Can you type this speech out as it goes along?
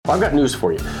I've got news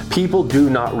for you. People do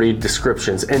not read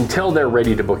descriptions until they're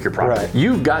ready to book your property. Right.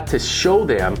 You've got to show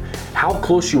them how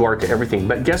close you are to everything.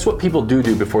 But guess what people do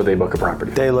before they book a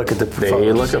property? They look at the They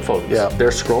photos. look at photos. Yeah. They're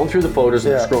scrolling through the photos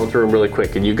and they're scrolling through them really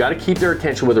quick. And you got to keep their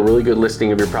attention with a really good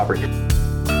listing of your property.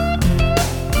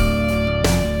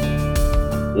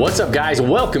 What's up, guys?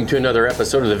 Welcome to another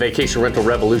episode of the Vacation Rental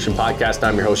Revolution podcast.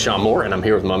 I'm your host, Sean Moore, and I'm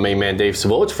here with my main man, Dave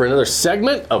Savovich, for another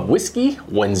segment of Whiskey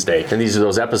Wednesday. And these are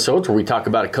those episodes where we talk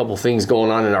about a couple things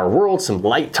going on in our world, some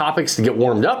light topics to get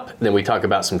warmed up, and then we talk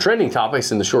about some trending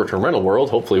topics in the short-term rental world,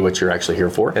 hopefully what you're actually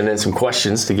here for, and then some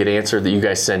questions to get answered that you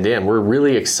guys send in. We're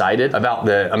really excited about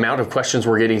the amount of questions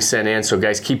we're getting sent in, so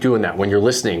guys, keep doing that. When you're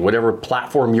listening, whatever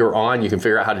platform you're on, you can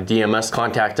figure out how to DM us,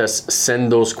 contact us,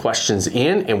 send those questions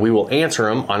in, and we will answer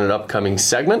them on an upcoming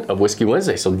segment of Whiskey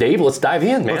Wednesday. So Dave, let's dive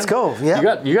in, man. Let's go.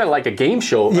 Yeah. You got like a game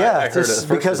show. Yeah, I heard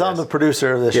because I'm the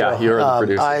producer of this show. Yeah, you're the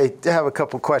producer. I have a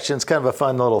couple questions, kind of a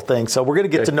fun little thing. So we're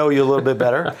going to get to know you a little bit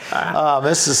better.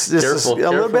 This is a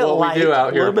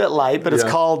little bit light, but it's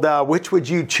called Which Would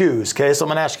You Choose? Okay, so I'm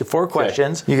going to ask you 4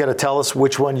 questions. You got to tell us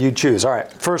which one you choose. All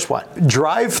right, first one.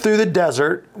 Drive through the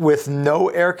desert with no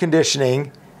air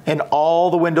conditioning and all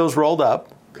the windows rolled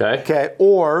up. Okay.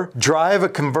 Or drive a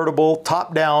convertible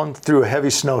top down through a heavy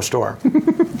snowstorm.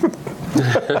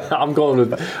 I'm going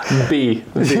with B.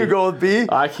 You go with B?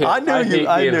 I can't. I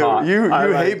knew you.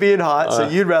 You hate being hot, so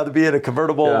you'd rather be in a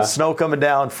convertible, snow coming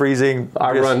down, freezing.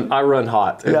 I run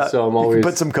hot, and so I'm always. You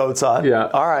can put some coats on. Yeah.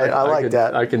 All right, I like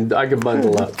that. I can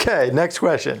bundle up. Okay, next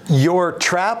question. You're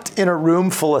trapped in a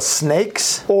room full of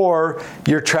snakes, or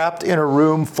you're trapped in a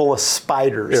room full of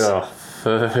spiders? Yeah.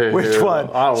 Which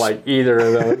one? I don't like either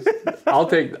of those. I'll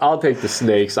take the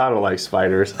snakes. I don't like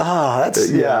spiders. Oh, that's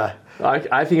yeah.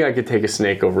 I think I could take a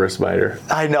snake over a spider.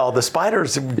 I know the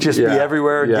spiders just be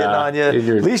everywhere, getting on you.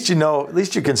 At least you know. At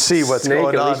least you can see what's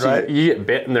going on, right? You get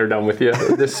bit and they're done with you.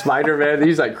 The spider, man,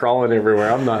 he's like crawling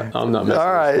everywhere. I'm not messing with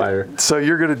a spider. So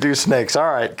you're going to do snakes. All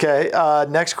right. Okay.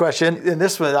 Next question. And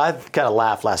this one, I kind of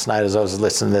laughed last night as I was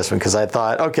listening to this one because I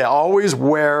thought, okay, always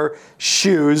wear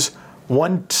shoes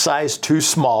 1 size too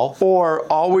small, or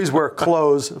always wear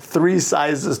clothes 3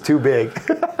 sizes too big.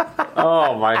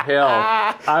 Oh my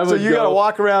hell! So you got to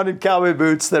walk around in cowboy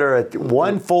boots that are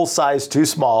 1 full size too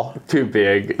small, too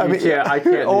big. I can't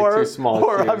do too small.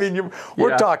 Or shoes.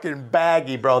 We're talking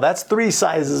baggy, bro. That's 3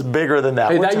 sizes bigger than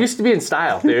that. Hey, that used to be in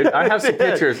style, dude. I have some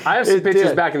pictures.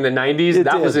 Pictures back in the '90s.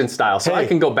 That was in style, so I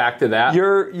can go back to that.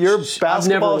 Your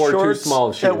basketball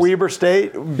shorts at Weber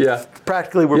State,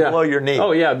 practically were below your knee.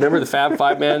 Oh yeah, remember the Fab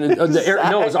Five, man? No,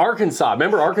 it was Arkansas.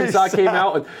 Remember Arkansas came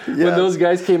out when those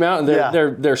guys came out and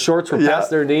their shorts were past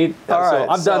their knee. So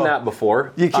I've done that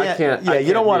before. You can't.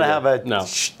 You don't want to have a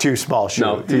too small shoe.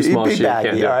 No, too small shoe.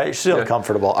 Baggy. All right, still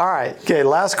comfortable. All right. Okay,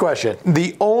 last question.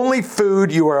 The only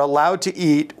food you are allowed to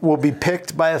eat will be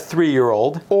picked by a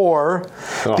 3-year-old, or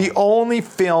the only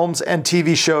films and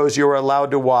TV shows you are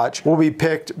allowed to watch will be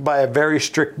picked by a very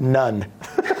strict nun.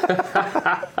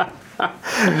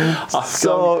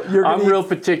 So I'm real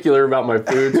particular about my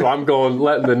food, so I'm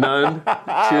letting the nun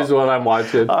choose what I'm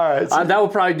watching. All right, so that will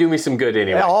probably do me some good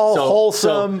anyway. All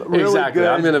wholesome, really exactly.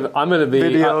 Good. I'm gonna be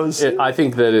videos. I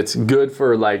think that it's good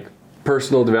for like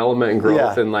personal development and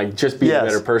growth and like just be a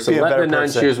better person. Let the nun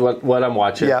choose what I'm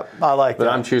watching. Yep, I like that.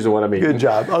 But I'm choosing what I'm eating. Good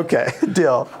job. Okay,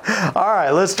 deal. All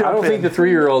right, let's jump in. I don't think the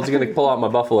 3-year-old's going to pull out my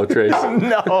Buffalo Trace.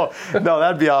 No,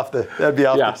 that'd be off the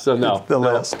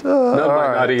list.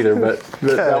 Not either, but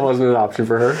that wasn't an option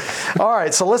for her. All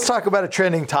right, so let's talk about a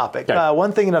trending topic. Okay.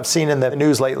 One thing that I've seen in the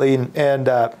news lately and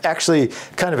actually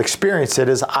kind of experienced it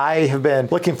is I have been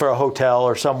looking for a hotel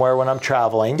or somewhere when I'm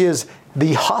traveling is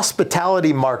the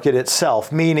hospitality market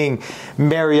itself, meaning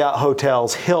Marriott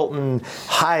hotels, Hilton,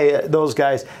 Hyatt, those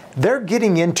guys, they're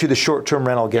getting into the short-term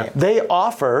rental game. Yeah. They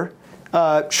offer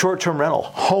short-term rental,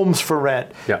 homes for rent,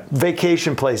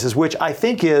 vacation places, which I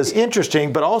think is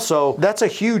interesting, but also that's a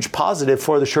huge positive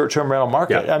for the short-term rental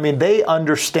market. Yeah. I mean, they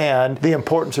understand the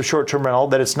importance of short-term rental,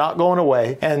 that it's not going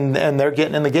away, and they're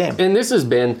getting in the game. And this has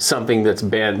been something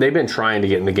they've been trying to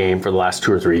get in the game for the last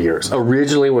 2 or 3 years.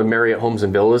 Originally, when Marriott Homes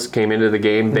and Villas came into the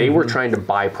game, they were trying to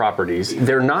buy properties.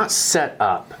 They're not set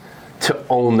up to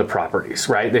own the properties,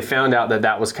 right? They found out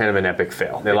that was kind of an epic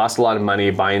fail. They lost a lot of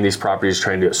money buying these properties,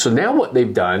 trying to do it. So now what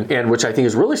they've done, and which I think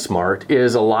is really smart,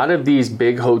 is a lot of these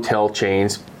big hotel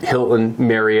chains Hilton,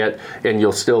 Marriott, and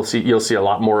you'll see a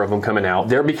lot more of them coming out.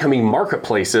 They're becoming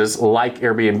marketplaces like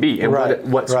Airbnb.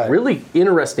 And what's really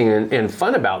interesting and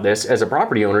fun about this as a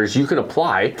property owner is you can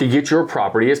apply to get your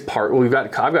property as part. I've got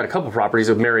a couple properties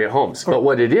with Marriott Homes, but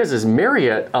what it is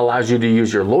Marriott allows you to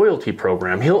use your loyalty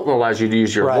program. Hilton allows you to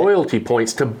use your loyalty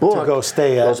points to book to go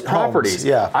stay at those properties.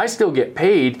 Yeah. I still get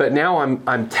paid, but now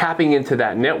I'm tapping into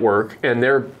that network, and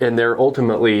they're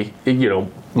ultimately,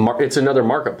 it's another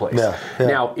marketplace.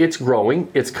 Now it's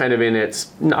growing. It's kind of in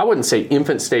its, I wouldn't say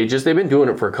infant stages. They've been doing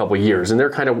it for a couple of years, and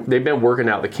they've been working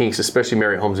out the kinks, especially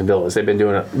Marriott Homes and Villas. They've been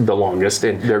doing it the longest,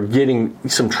 and they're getting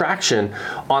some traction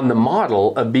on the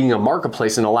model of being a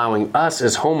marketplace and allowing us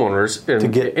as homeowners to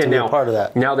be a part of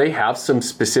that. Now they have some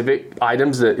specific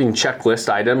items that in checklist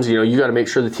items. You got to make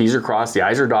sure the T's are crossed, the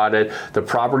I's are dotted, the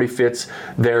property fits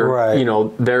their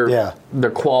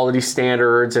their quality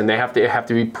standards, and they have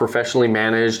to be professionally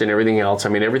managed and everything else. I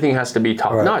mean, everything has to be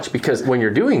top notch, because when you're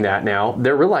doing that now,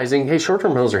 they're realizing, hey,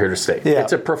 short-term rentals are here to stay. Yeah.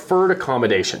 It's a preferred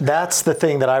accommodation. That's the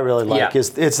thing that I really like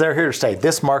is they're here to stay.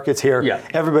 This market's here. Yeah.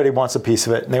 Everybody wants a piece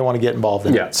of it, and they want to get involved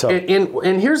in it. So,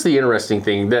 and here's the interesting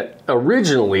thing, that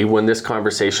originally when this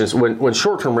conversation, when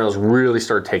short-term rentals really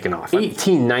started taking off,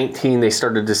 18, 19, they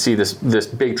started to see this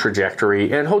big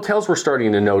trajectory, and hotels were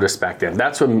starting to notice back then.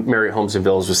 That's when Marriott Homes and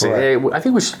Villas was saying, hey, I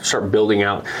think we should start building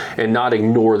out and not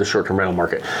ignore the short-term rental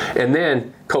market. And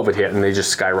then COVID hit, and they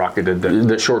just skyrocketed.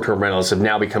 The short-term rentals have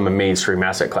now become a mainstream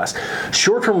asset class.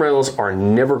 Short-term rentals are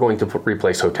never going to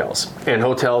replace hotels, and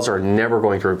hotels are never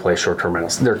going to replace short-term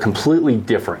rentals. They're completely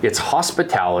different. It's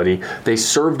hospitality. They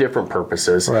serve different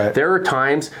purposes. Right. There are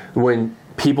times when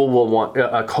people will want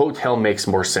a hotel makes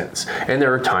more sense, and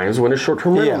there are times when a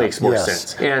short-term rental makes more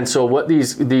sense. And so what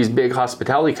these big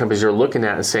hospitality companies are looking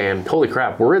at and saying, holy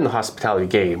crap, we're in the hospitality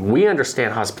game. We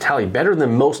understand hospitality better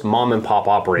than most mom and pop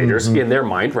operators in their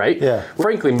mind, right? Yeah.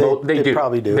 Frankly, they do.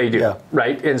 Probably do. They do,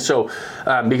 right? And so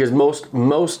because most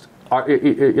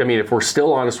if we're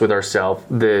still honest with ourselves,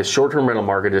 the short-term rental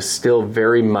market is still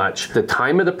very much the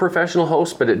time of the professional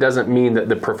host, but it doesn't mean that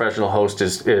the professional host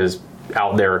is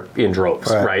out there in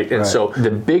droves, right? And so the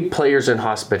big players in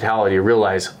hospitality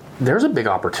realize there's a big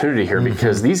opportunity here,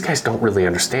 because these guys don't really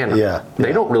understand it.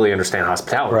 They don't really understand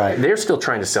hospitality. Right. They're still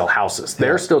trying to sell houses.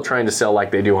 They're still trying to sell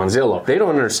like they do on Zillow. They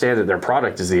don't understand that their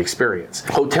product is the experience.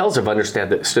 Hotels have understood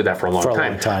that for a long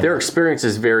time. Their experience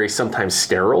is very sometimes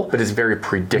sterile, but it's very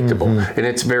predictable, and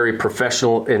it's very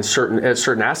professional in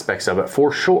certain aspects of it,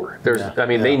 for sure.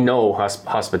 They know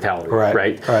hospitality,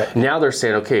 right? Now they're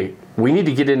saying, okay, we need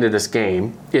to get into this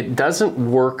game. It doesn't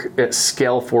work at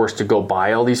scale for us to go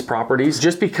buy all these properties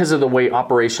just because of the way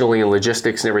operationally and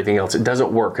logistics and everything else. It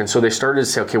doesn't work. And so they started to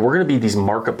say, okay, we're going to be these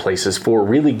marketplaces for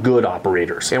really good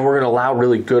operators, and we're going to allow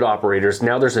really good operators.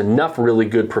 Now there's enough really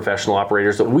good professional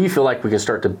operators that we feel like we can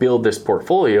start to build this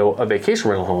portfolio of vacation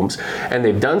rental homes, and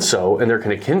they've done so, and they're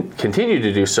going to continue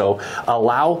to do so,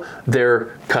 allow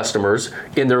their customers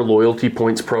in their loyalty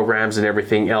points programs and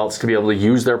everything else to be able to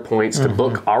use their points to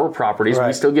book our properties.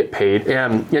 We still get paid,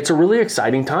 and it's a really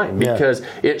exciting time because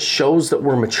it shows that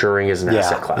we're maturing as an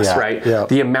asset class, right?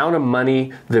 The amount of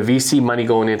money, the VC money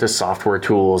going into software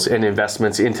tools and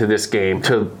investments into this game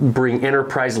to bring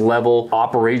enterprise level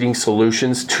operating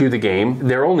solutions to the game,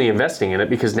 they're only investing in it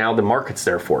because now the market's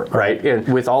there for it, right?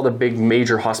 And with all the big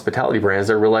major hospitality brands,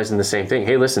 they're realizing the same thing.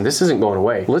 Hey, listen, this isn't going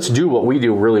away. Let's do what we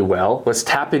do really well. Let's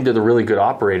tap into the really good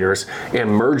operators and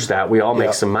merge that. We all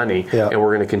make some money, and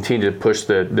we're going to continue to push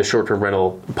the short-term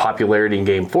rental popularity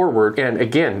game forward. And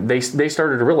again, they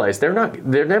started to realize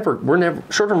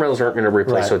short-term rentals aren't going to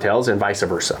replace hotels, and vice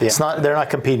versa. They're not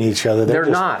competing each other. They're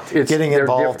just not. It's getting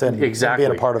involved and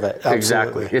being a part of it.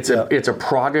 Absolutely. Exactly. It's a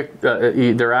product.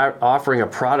 They're offering a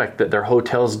product that their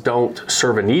hotels don't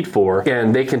serve a need for,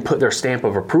 and they can put their stamp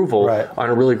of approval on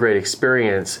a really great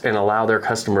experience and allow their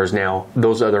customers now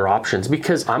those other options.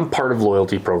 Because I'm part of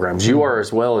loyalty programs. You are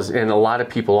as well, and a lot of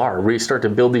people are. We start to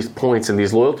build these points and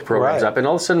these loyalty programs up, and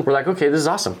all of a sudden we're like, okay, this is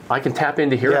awesome. I can tap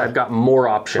into here. I've got more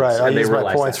options. Right. And I use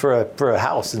my points for a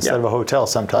house instead of a hotel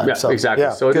sometimes. Yeah,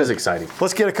 exactly. So it is exciting.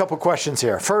 Let's get a couple questions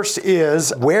here. First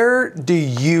is, where do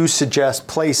you suggest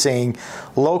placing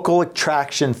local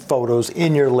attraction photos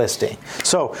in your listing?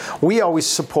 So we always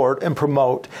support and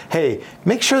promote, hey,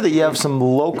 make sure that you have some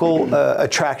local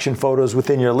attraction photos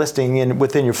within your listing and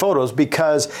within your photos,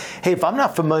 because, hey, if I'm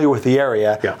not familiar with the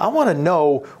area, I want to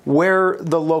know where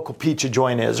the local pizza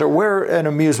joint is, or where an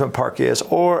amusement park is,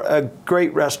 or a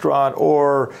great restaurant,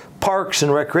 or parks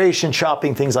and recreation,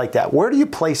 shopping, things like that. Where do you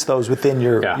place those within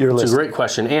your listing? It's a great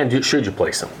question. And should you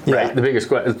place them? Right. The biggest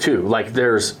question, too, like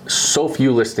there's so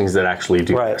few listings that actually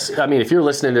do this. I mean, if you're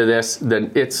listening to this,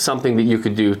 then it's something that you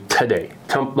could do today.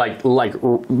 like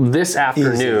this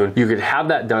afternoon, you could have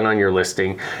that done on your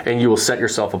listing, and you will set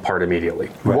yourself apart immediately.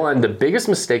 Right. One, the biggest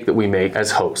mistake that we make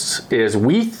as hosts is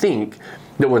we think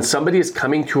that when somebody is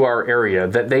coming to our area,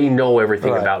 that they know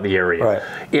everything about the area. Right.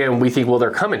 And we think, well, they're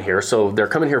coming here, so they're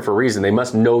coming here for a reason. They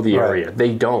must know the area.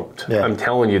 They don't. Yeah. I'm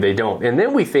telling you, they don't. And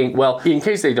then we think, well, in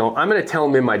case they don't, I'm going to tell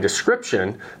them in my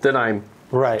description that I'm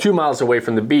 2 miles away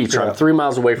from the beach, or I'm 3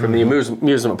 miles away from the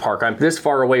amusement park. I'm this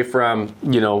far away from,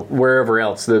 wherever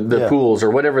else, the pools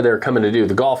or whatever they're coming to do,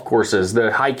 the golf courses, the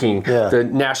hiking, the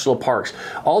national parks,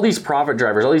 all these profit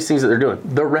drivers, all these things that they're doing,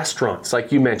 the restaurants,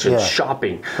 like you mentioned,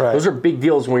 shopping. Right. Those are big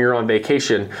deals when you're on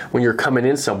vacation, when you're coming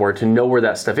in somewhere to know where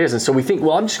that stuff is. And so we think,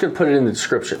 well, I'm just going to put it in the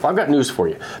description. Well, I've got news for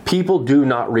you. People do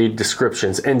not read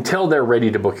descriptions until they're ready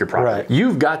to book your property. Right.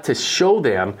 You've got to show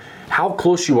them how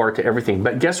close you are to everything.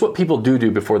 But guess what people do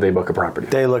before they book a property?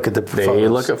 They look at the photos. They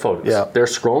look at photos. Yeah. They're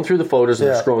scrolling through the photos, and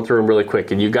they're scrolling through them really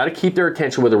quick. And you've got to keep their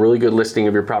attention with a really good listing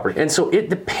of your property. And so it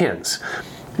depends.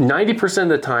 90% of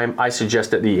the time, I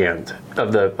suggest at the end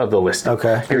of the listing.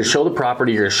 Okay. You're going to show the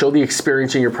property. You're going to show the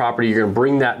experience in your property. You're going to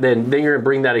bring that. Then you're going to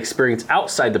bring that experience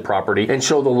outside the property and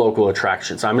show the local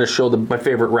attractions. I'm going to show my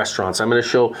favorite restaurants. I'm going to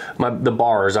show the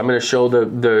bars. I'm going to show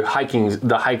the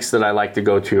hikes that I like to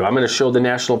go to. I'm going to show the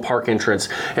national park entrance.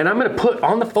 And I'm going to put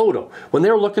on the photo, when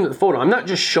they're looking at the photo, I'm not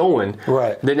just showing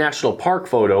the national park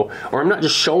photo, or I'm not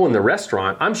just showing the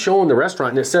restaurant. I'm showing the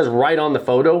restaurant, and it says right on the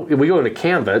photo. We go into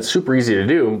Canva. It's super easy to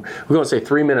do. We're going to say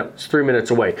 3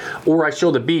 minutes away. Or I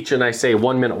show the beach and I say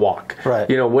 1 minute walk. Right.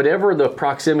 Whatever the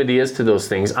proximity is to those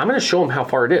things, I'm going to show them how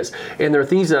far it is. And there are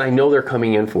things that I know they're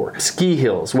coming in for. Ski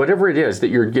hills, whatever it is that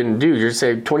you're going to do, you're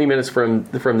say 20 minutes from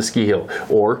the ski hill,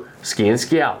 or ski in,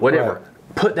 ski out, whatever.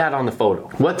 Right. Put that on the photo.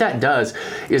 What that does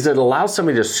is it allows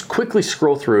somebody to quickly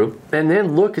scroll through and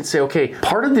then look and say, okay,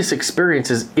 part of this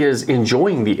experience is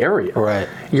enjoying the area. Right.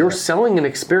 You're selling an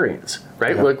experience.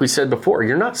 Right? Yeah. Like we said before,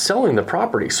 you're not selling the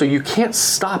property, so you can't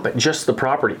stop at just the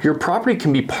property. Your property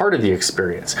can be part of the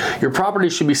experience. Your property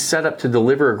should be set up to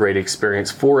deliver a great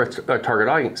experience for a target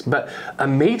audience, but a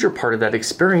major part of that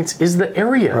experience is the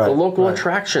area, the local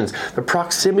attractions, the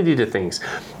proximity to things.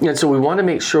 And so we want to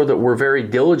make sure that we're very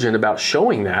diligent about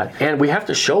showing that, and we have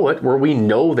to show it where we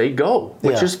know they go,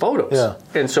 which is photos. Yeah.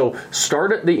 And so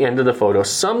start at the end of the photo.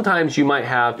 Sometimes you might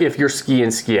have, if you're ski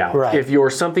in, ski out, if you're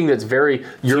something that's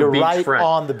your beach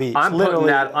on the beach. I'm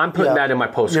putting that in my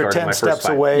postcard. You're 10 steps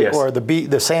away, or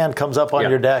the sand comes up on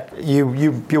your deck. You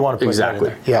want to put that in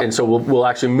there. Yeah. And so we'll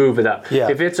actually move it up. Yeah.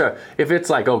 If it's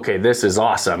like, okay, this is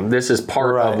awesome. This is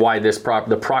part of why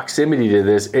the proximity to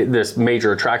this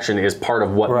major attraction is part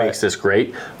of what makes this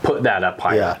great. Put that up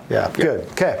higher. Yeah. Good.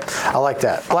 Okay. I like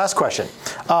that. Last question.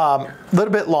 A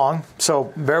little bit long,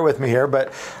 so bear with me here,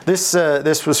 but this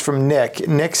was from Nick.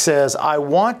 Nick says, I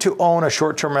want to own a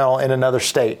short-term rental in another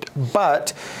state,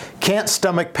 but can't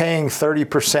stomach paying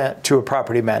 30% to a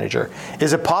property manager.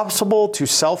 Is it possible to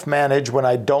self-manage when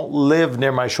I don't live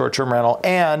near my short-term rental?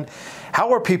 And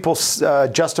how are people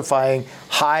justifying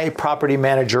high property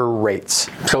manager rates?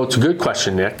 So it's a good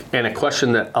question, Nick, and a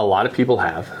question that a lot of people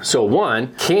have. So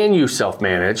one, can you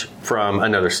self-manage from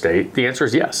another state? The answer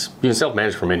is yes. You can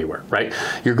self-manage from anywhere, right?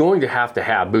 You're going to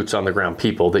have boots on the ground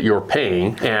people that you're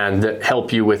paying and that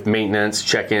help you with maintenance,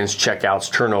 check-ins, check-outs,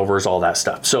 turnovers, all that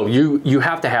stuff. So you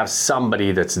have to have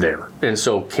somebody that's there. And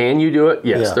so can you do it?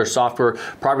 Yes. There's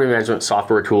property management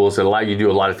software tools that allow you to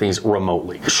do a lot of things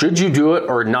remotely. Should you do it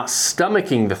or not?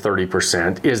 Stomaching the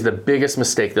 30% is the biggest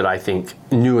mistake that I think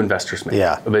new investors make.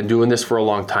 Yeah. I've been doing this for a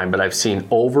long time, but I've seen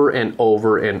over and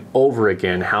over and over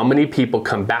again how many people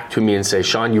come back to me and say,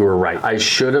 Sean, you were right. I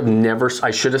should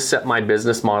have set my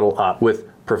business model up with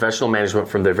professional management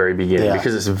from the very beginning,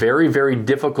 because it's very, very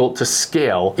difficult to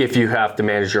scale if you have to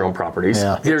manage your own properties.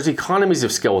 Yeah. There's economies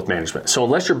of scale with management. So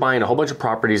unless you're buying a whole bunch of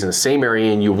properties in the same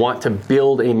area and you want to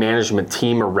build a management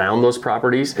team around those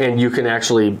properties, and you can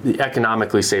actually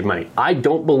economically save money. I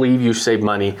don't believe you save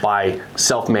money by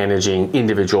self-managing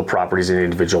individual properties in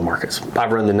individual markets.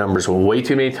 I've run the numbers way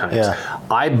too many times. Yeah.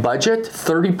 I budget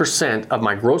 30% of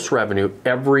my gross revenue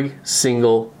every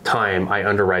single time I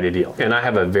underwrite a deal. And I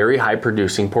have a very high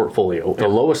producing portfolio. The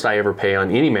lowest I ever pay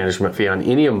on any management fee on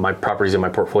any of my properties in my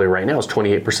portfolio right now is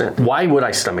 28%. Why would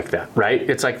I stomach that, right?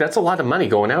 It's like, that's a lot of money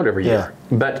going out every year.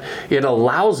 But it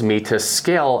allows me to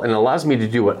scale and allows me to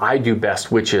do what I do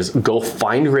best, which is go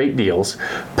find great deals,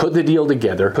 put the deal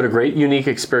together, put a great unique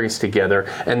experience together,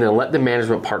 and then let the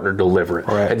management partner deliver it.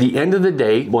 Right. At the end of the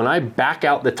day, when I back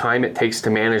out the time it takes to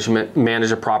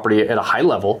manage a property at a high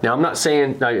level, now I'm not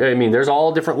saying, I mean, there's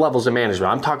all different different levels of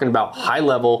management. I'm talking about high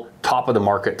level, top of the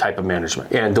market type of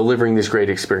management and delivering these great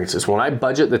experiences. When I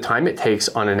budget the time it takes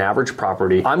on an average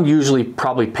property, I'm usually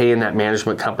probably paying that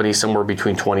management company somewhere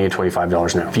between $20 and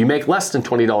 $25 an hour. If you make less than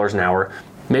 $20 an hour,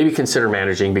 maybe consider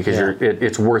managing because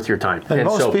it's worth your time. And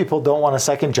most people don't want a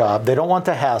second job. They don't want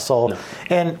the hassle. No.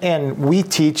 And we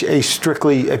teach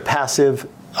strictly a passive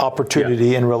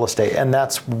opportunity in real estate. And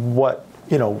that's what,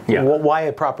 why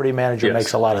a property manager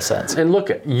makes a lot of sense. And look,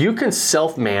 you can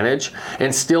self-manage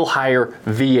and still hire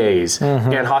VAs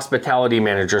and hospitality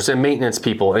managers and maintenance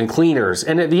people and cleaners.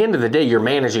 And at the end of the day, you're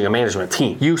managing a management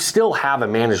team. You still have a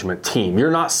management team.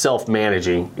 You're not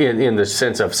self-managing in the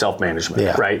sense of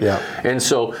self-management, right? Yeah. And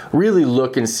so really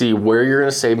look and see where you're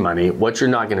going to save money, what you're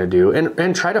not going to do,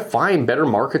 and try to find better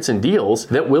markets and deals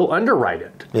that will underwrite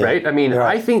it, right? I mean,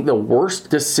 I think the worst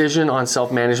decision on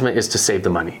self-management is to save the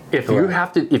money. If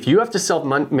you have to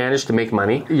self-manage to make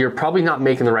money, you're probably not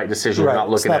making the right decision. You're not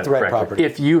looking at it correctly.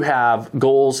 If you have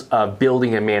goals of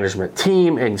building a management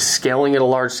team and scaling at a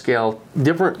large scale,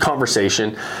 different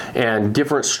conversation and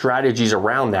different strategies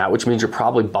around that, which means you're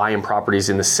probably buying properties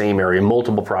in the same area,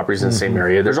 multiple properties in the same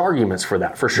area. There's arguments for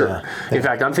that, for sure. In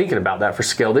fact, I'm thinking about that for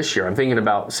scale this year. I'm thinking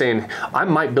about saying, I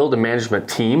might build a management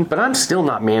team, but I'm still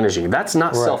not managing. That's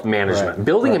not self-management.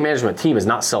 Building a management team is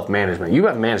not self-management. You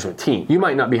have a management team. You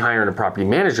might not be hiring a property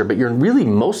manager, but you're really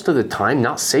most of the time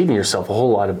not saving yourself a whole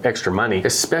lot of extra money,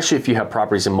 especially if you have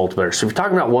properties in multiple areas. So if you're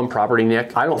talking about one property,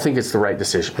 Nick, I don't think it's the right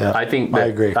decision. I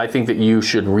agree. I think that you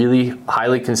should really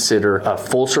highly consider a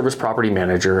full service property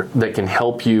manager that can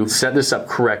help you set this up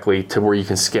correctly to where you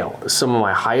can scale. Some of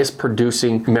my highest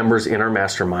producing members in our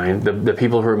mastermind, the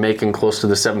people who are making close to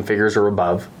the 7 figures or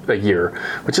above a year,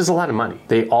 which is a lot of money,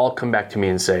 they all come back to me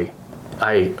and say,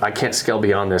 I can't scale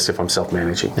beyond this if I'm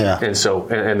self-managing. And so,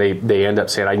 and they end up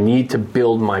saying, I need to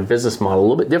build my business model a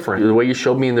little bit different, the way you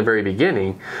showed me in the very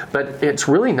beginning, but it's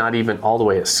really not even all the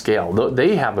way at scale.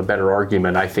 They have a better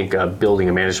argument, I think, of building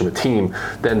a management team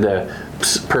than the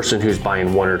person who's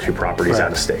buying 1 or 2 properties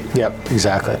out of state. Yep,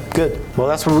 exactly. Good. Well,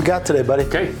 that's what we got today, buddy.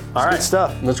 Okay. All right. Good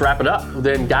stuff. Let's wrap it up.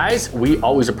 Then, guys, we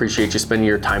always appreciate you spending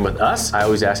your time with us. I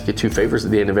always ask you 2 favors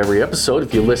at the end of every episode.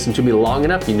 If you listen to me long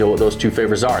enough, you know what those 2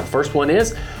 favors are. The first one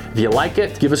is, if you like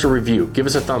it, give us a review. Give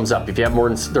us a thumbs up. If you have more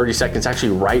than 30 seconds,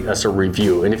 actually write us a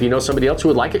review. And if you know somebody else who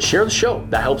would like it, share the show.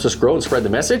 That helps us grow and spread the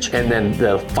message. And then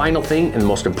the final thing and the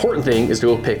most important thing is to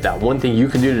go pick that one thing you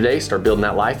can do today, start building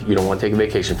that life you don't want to take a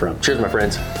vacation from. Cheers, my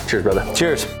friends. Cheers, brother.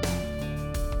 Cheers.